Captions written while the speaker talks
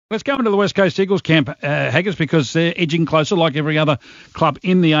Let's go into the West Coast Eagles camp, Haggis, because they're edging closer, like every other club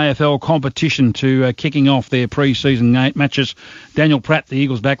in the AFL competition, to kicking off their pre-season matches. Daniel Pratt, the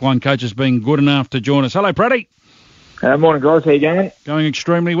Eagles backline coach, has been good enough to join us. Hello, Pratty. Morning, guys. How you going? Going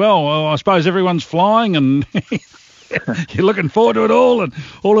extremely well. I suppose everyone's flying and you're looking forward to it all and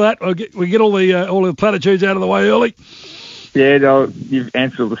all of that. We get all the platitudes out of the way early. Yeah, no, you've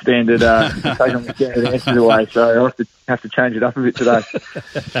answered all the standard, taken the standard answers away, so I have to change it up a bit today.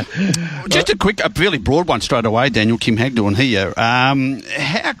 Just a fairly broad one straight away, Daniel. Kim Hagdorn here.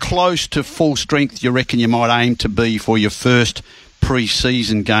 How close to full strength you reckon you might aim to be for your first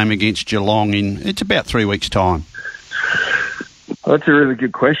pre-season game against Geelong it's about 3 weeks' time? Well, that's a really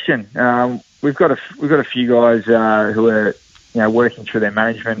good question. We've got a few guys who are working through their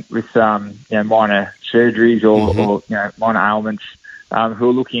management with minor surgeries or minor ailments, who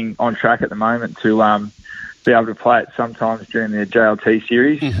are looking on track at the moment to be able to play it sometimes during the JLT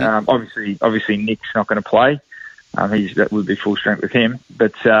series. Mm-hmm. Obviously Nick's not going to play. That would be full strength with him.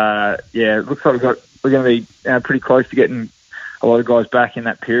 But it looks like we're going to be pretty close to getting a lot of guys back in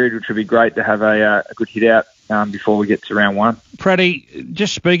that period, which would be great to have a good hit out before we get to round one. Pratty,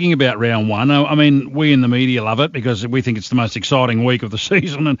 just speaking about round one, I mean, we in the media love it because we think it's the most exciting week of the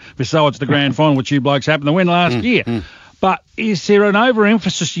season, and besides the grand final, which you blokes happened to win last year. But is there an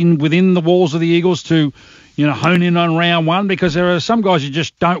overemphasis within the walls of the Eagles to, hone in on round one? Because there are some guys who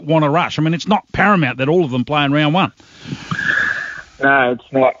just don't want to rush. I mean, it's not paramount that all of them play in round one. No,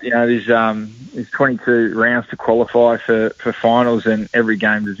 it's not. There's 22 rounds to qualify for finals, and every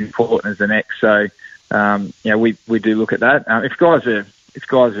game is as important as the next. So, we do look at that. If guys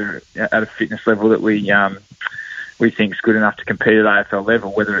are at a fitness level that we think is good enough to compete at AFL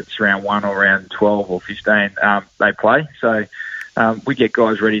level, whether it's round 1 or round 12 or 15, they play. So we get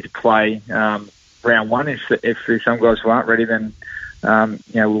guys ready to play round 1. If there's some guys who aren't ready, then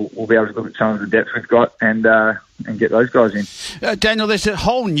we'll be able to look at some of the depth we've got and get those guys in. Daniel, there's a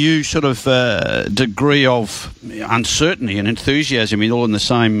whole new sort of degree of uncertainty and enthusiasm all in the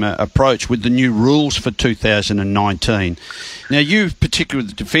same approach with the new rules for 2019. Now, you, particularly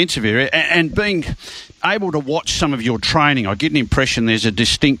the defensive area, and being able to watch some of your training, I get an impression there's a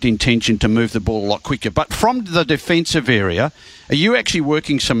distinct intention to move the ball a lot quicker. But from the defensive area, are you actually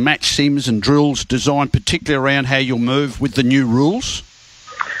working some match sims and drills designed particularly around how you'll move with the new rules?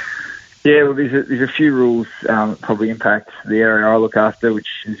 Yeah, well, there's a few rules probably impact the area I look after,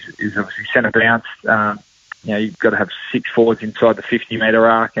 which is obviously centre bounce. You've got to have 6 forwards inside the 50-metre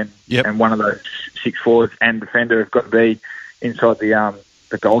arc, and one of those 6 forwards and defender have got to be inside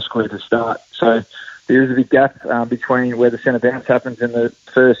the goal square to start. So there is a big gap between where the centre bounce happens and the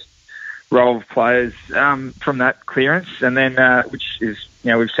first row of players from that clearance, and then which is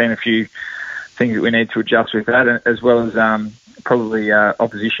we've seen a few things that we need to adjust with that, as well as probably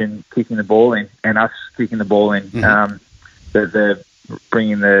opposition kicking the ball in and us kicking the ball in. They're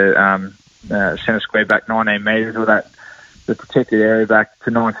bringing the centre square back 19 metres, or the protected area back to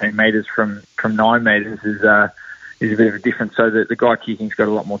 19 metres from 9 metres is a bit of a difference. So that the guy kicking's got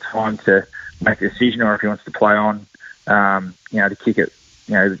a lot more time to make a decision, or if he wants to play on, to kick it.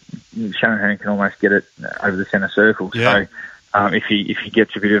 Shannon Hearn can almost get it over the centre circle. Yeah. So if he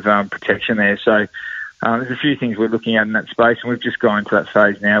gets a bit of protection there, so. There's a few things we're looking at in that space, and we've just gone to that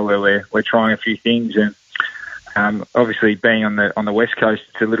phase now where we're trying a few things. And obviously, being on the West Coast,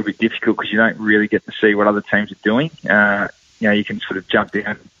 it's a little bit difficult because you don't really get to see what other teams are doing. You can sort of jump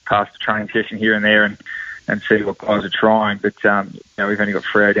down past the training session here and there and see what guys are trying. But we've only got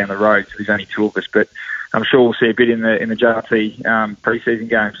Freo down the road, so there's only 2 of us. But I'm sure we'll see a bit in the JLT pre-season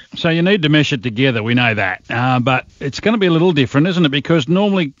games. So you need to mesh it together, we know that. But it's going to be a little different, isn't it? Because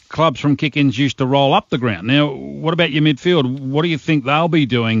normally clubs from kick-ins used to roll up the ground. Now, what about your midfield? What do you think they'll be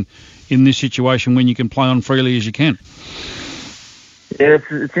doing in this situation when you can play on freely as you can? Yeah,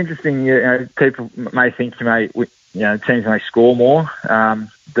 it's interesting. People may think teams may score more.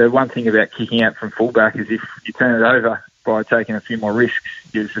 The one thing about kicking out from fullback is if you turn it over by taking a few more risks,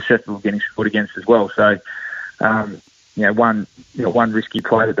 you're susceptible of getting scored against as well. So, one risky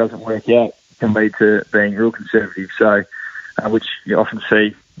play that doesn't work out can lead to being real conservative. So, which you often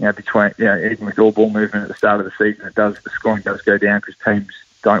see, even with all ball movement at the start of the season, the scoring does go down because teams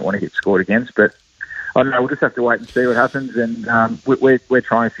don't want to get scored against. But I don't know. We'll just have to wait and see what happens. And we're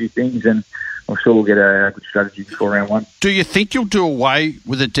trying a few things, and I'm sure we'll get a good strategy before round 1. Do you think you'll do away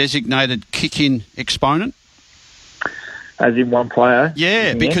with a designated kick-in exponent? As in one player?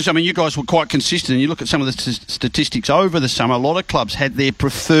 Yeah, because, you guys were quite consistent. And you look at some of the statistics over the summer, a lot of clubs had their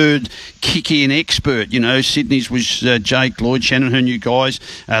preferred kick-in expert. Sydney's was Jake Lloyd, Shannon Hearn, you guys,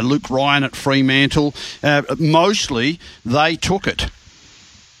 Luke Ryan at Fremantle. Mostly, they took it.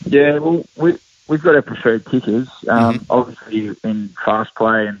 Yeah, well, we've got our preferred kickers. Obviously, in fast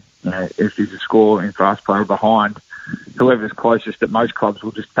play, and if there's a score in fast play or behind, whoever's closest at most clubs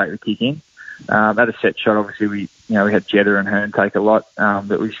will just take the kick in. At a set shot, obviously, we had Jetta and Hearn take a lot,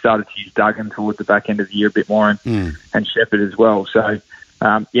 but we started to use Duggan towards the back end of the year a bit more, and Shepherd as well. So,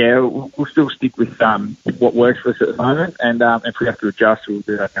 we'll still stick with what works for us at the moment, and if we have to adjust, we'll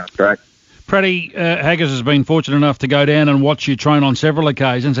do that kind of track. Pratty, Haggis has been fortunate enough to go down and watch you train on several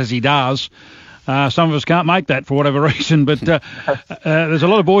occasions, as he does. Some of us can't make that for whatever reason, but there's a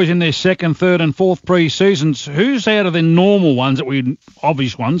lot of boys in their second, third and fourth pre-seasons. Who's out of the normal ones,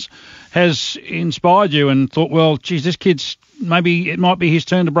 obvious ones, has inspired you and thought, well, geez, this kid's, maybe it might be his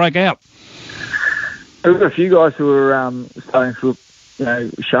turn to break out? We've got a few guys who are starting to look,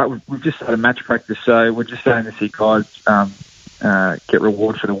 sharp. We've just started match practice, so we're just starting to see guys get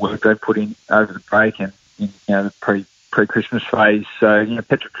reward for the work they've put in over the break and in the pre-Christmas phase. So,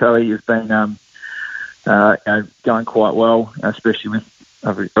 Petrocelli has been going quite well, especially with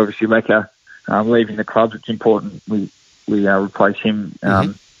obviously Lecker leaving the clubs. It's important we replace him.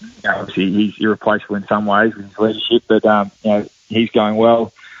 Obviously he's irreplaceable in some ways with his leadership, but he's going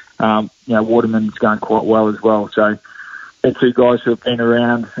well. Waterman's going quite well as well. So they're two guys who have been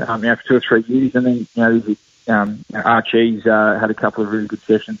around for 2 or 3 years, and then Archie's had a couple of really good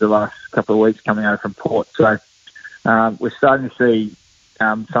sessions the last couple of weeks coming over from Port. So we're starting to see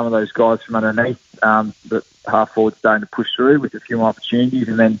some of those guys from underneath, the half forward starting to push through with a few more opportunities,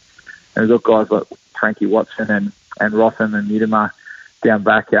 and then we've got guys like Frankie Watson and Rotham and Miedema down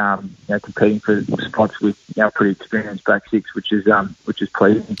back, competing for spots with pretty experienced back six, which is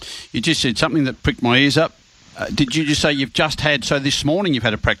pleasing. You just said something that pricked my ears up. Did you just say you've just had? So this morning you've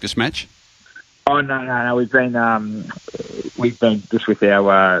had a practice match? Oh no! We've been just with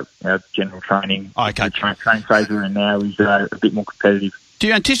our general training. Okay. Train Fraser, and now he's a bit more competitive. Do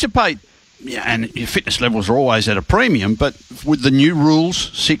you anticipate? Yeah, and your fitness levels are always at a premium, but with the new rules,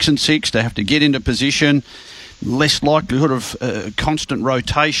 6 and 6, they have to get into position, less likelihood of constant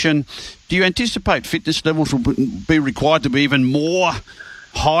rotation. Do you anticipate fitness levels will be required to be even more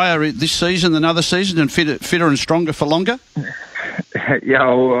higher this season than other seasons, and fitter and stronger for longer? Yeah,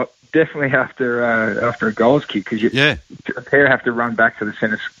 well, definitely after a goals kick, because a pair have to run back to the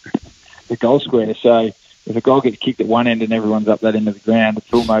centre, the goal square. So if a goal gets kicked at one end and everyone's up that end of the ground,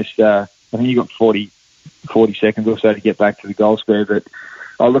 it's almost I think you've got 40 seconds or so to get back to the goal square. But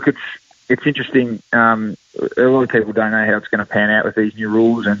look, it's interesting. A lot of people don't know how it's going to pan out with these new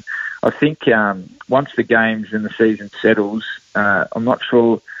rules, and I think once the games and the season settles, I'm not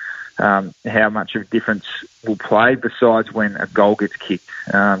sure how much of a difference will play besides when a goal gets kicked,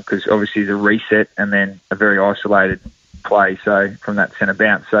 because obviously there's a reset and then a very isolated play, so from that centre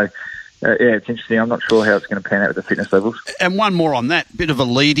bounce. So it's interesting. I'm not sure how it's going to pan out with the fitness levels. And one more on that, bit of a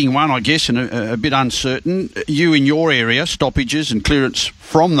leading one, I guess, and a bit uncertain. You in your area, stoppages and clearance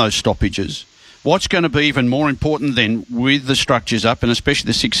from those stoppages. What's going to be even more important then with the structures up, and especially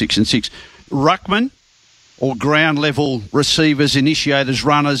the 6, 6 and 6? Ruckman or ground level receivers, initiators,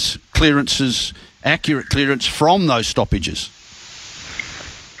 runners, clearances, accurate clearance from those stoppages?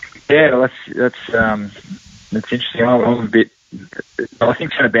 Yeah, that's interesting. I'm a bit. I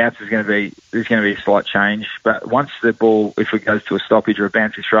think centre bounce there's going to be a slight change, but once the ball, if it goes to a stoppage or a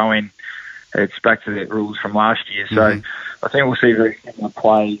bouncy throw in, it's back to the rules from last year. So I think we'll see very similar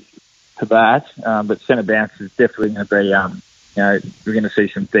plays to that, but centre bounce is definitely going to be. We're going to see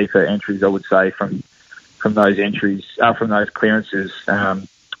some deeper entries, I would say, from those entries, from those clearances.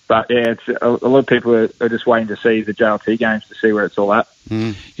 But yeah, it's a lot of people are just waiting to see the JLT games to see where it's all at.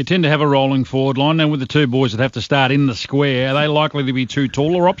 You tend to have a rolling forward line. Now with the two boys that have to start in the square, are they likely to be two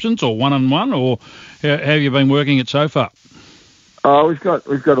taller options or 1-on-1, or how have you been working it so far? Oh, we've got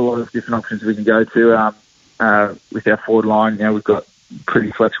a lot of different options we can go to with our forward line. We've got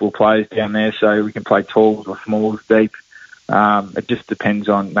pretty flexible players down there, so we can play talls or smalls deep. It just depends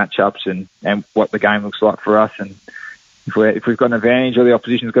on matchups and what the game looks like for us, and if we've got an advantage or the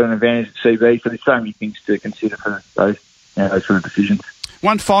opposition's got an advantage at CB. So there's so many things to consider for those sort of decisions.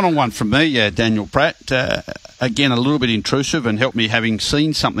 One final one from me, Daniel Pratt. Again, a little bit intrusive and help me having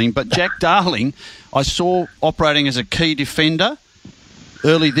seen something, but Jack Darling I saw operating as a key defender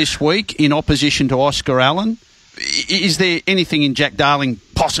early this week in opposition to Oscar Allen. Is there anything in Jack Darling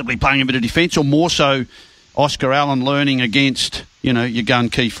possibly playing a bit of defence, or more so Oscar Allen learning against, your gun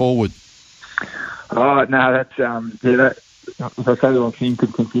key forward? Oh, no, that's, if I say the wrong thing,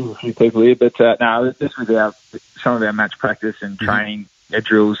 could confuse a few people here, but no, this was some of our match practice and training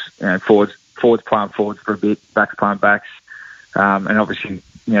drills, forwards playing forwards for a bit, backs playing backs, and obviously,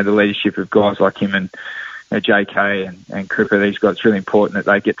 the leadership of guys like him and JK and Cripper, these guys, it's really important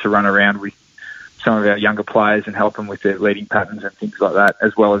that they get to run around with some of our younger players and help them with their leading patterns and things like that,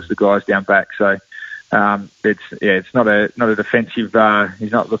 as well as the guys down back. So it's not a defensive.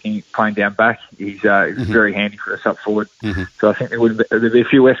 He's not playing down back. He's very handy for us up forward. Mm-hmm. So I think there'd be a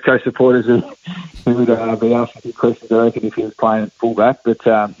few West Coast supporters who would be asking a few questions, I reckon, if he was playing at fullback. But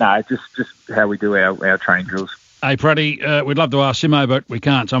no, just how we do our training drills. Hey, Praddy, we'd love to ask Simo, but we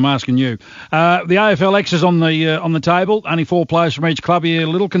can't, so I'm asking you. The AFLX is on the table. Only 4 players from each club. Are you a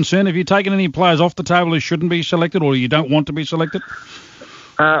little concerned? Have you taken any players off the table who shouldn't be selected or you don't want to be selected?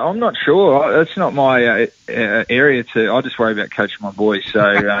 I'm not sure. It's not my area to. I just worry about coaching my boys, so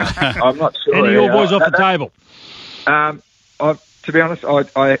I'm not sure. Any of your boys off the table? To be honest,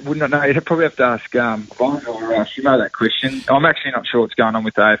 I would not know. You'd probably have to ask Vaughn or Simo that question. I'm actually not sure what's going on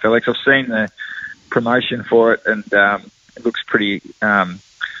with the AFLX. I've seen the promotion for it, and it looks pretty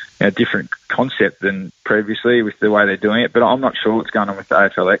different concept than previously with the way they're doing it. But I'm not sure what's going on with the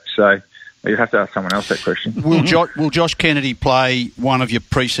AFLX, so you have to ask someone else that question. Will Josh Kennedy play one of your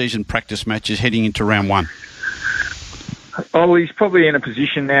pre-season practice matches heading into round 1? Oh, he's probably in a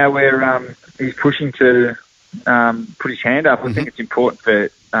position now where he's pushing to put his hand up. I think it's important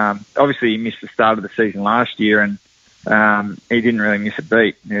for. Obviously, he missed the start of the season last year, and he didn't really miss a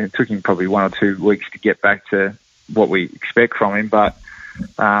beat. It took him probably 1 or 2 weeks to get back to what we expect from him. But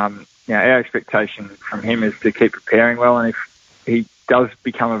our expectation from him is to keep preparing well, and if he does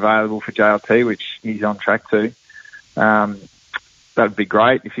become available for JLT, which he's on track to, that would be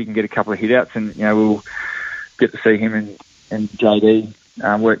great if he can get a couple of hit-outs, and we'll get to see him and JD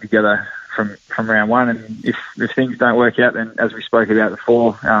work together from round 1. And if things don't work out, then as we spoke about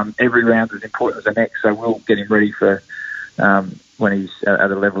before, every round is as important as the next, so we'll get him ready for when he's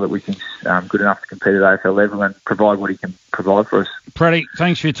at a level that we think's good enough to compete at AFL level and provide what he can provide for us. Praddy,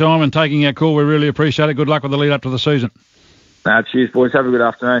 thanks for your time and taking our call. We really appreciate it. Good luck with the lead up to the season. Cheers, boys. Have a good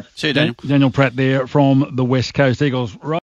afternoon. See you, Daniel. Daniel Pratt there from the West Coast Eagles. Right.